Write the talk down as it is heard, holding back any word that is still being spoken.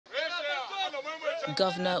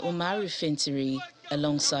Governor Umaru Fintiri,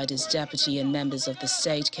 alongside his deputy and members of the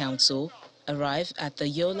State Council, arrived at the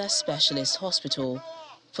Yola Specialist Hospital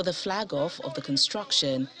for the flag-off of the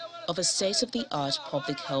construction of a state-of-the-art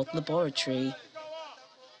public health laboratory.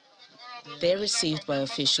 They are received by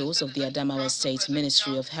officials of the Adamawa State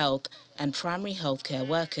Ministry of Health and primary healthcare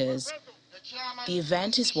workers. The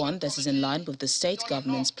event is one that is in line with the state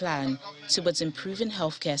government's plan towards improving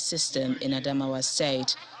healthcare system in Adamawa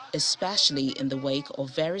State, especially in the wake of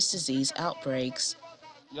various disease outbreaks.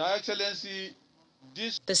 Your Excellency,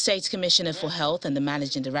 The State Commissioner for Health and the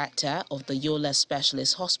Managing Director of the Yola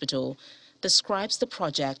Specialist Hospital describes the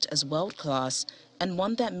project as world-class and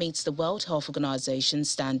one that meets the World Health Organization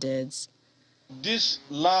standards. This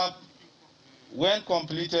lab, when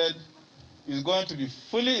completed, is going to be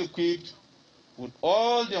fully equipped with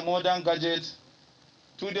all the modern gadgets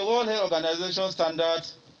to the World Health Organization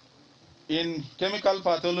standards in chemical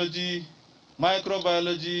pathology,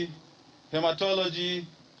 microbiology, hematology,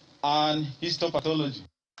 and histopathology.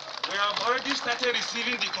 We have already started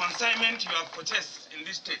receiving the consignment you have purchased in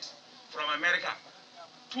this state from America.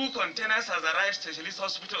 2 containers has arrived Specialist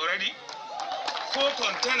Hospital already. 4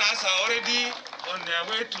 containers are already on their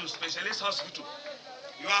way to Specialist Hospital.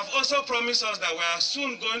 You have also promised us that we are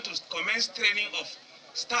soon going to commence training of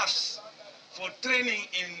staffs for training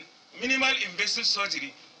in minimal invasive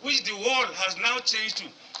surgery, which the world has now changed to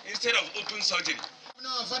instead of open surgery.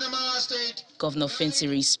 Governor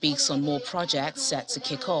Fintiri speaks on more projects set to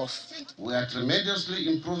kick off. We are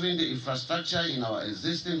tremendously improving the infrastructure in our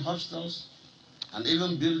existing hospitals and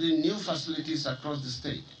even building new facilities across the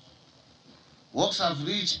state. Works have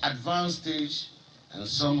reached advanced stage and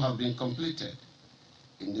some have been completed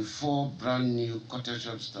in the 4 brand new cottage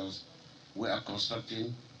hospitals we are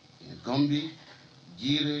constructing in Gombe,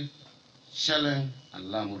 Gire, Shelen, and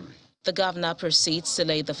Lamuri. The governor proceeds to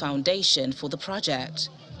lay the foundation for the project.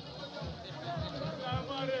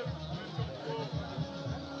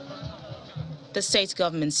 The state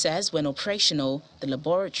government says when operational, the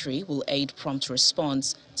laboratory will aid prompt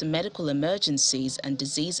response to medical emergencies and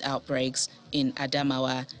disease outbreaks in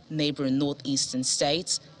Adamawa, neighboring northeastern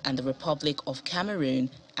states, and the Republic of Cameroon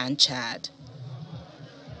and Chad.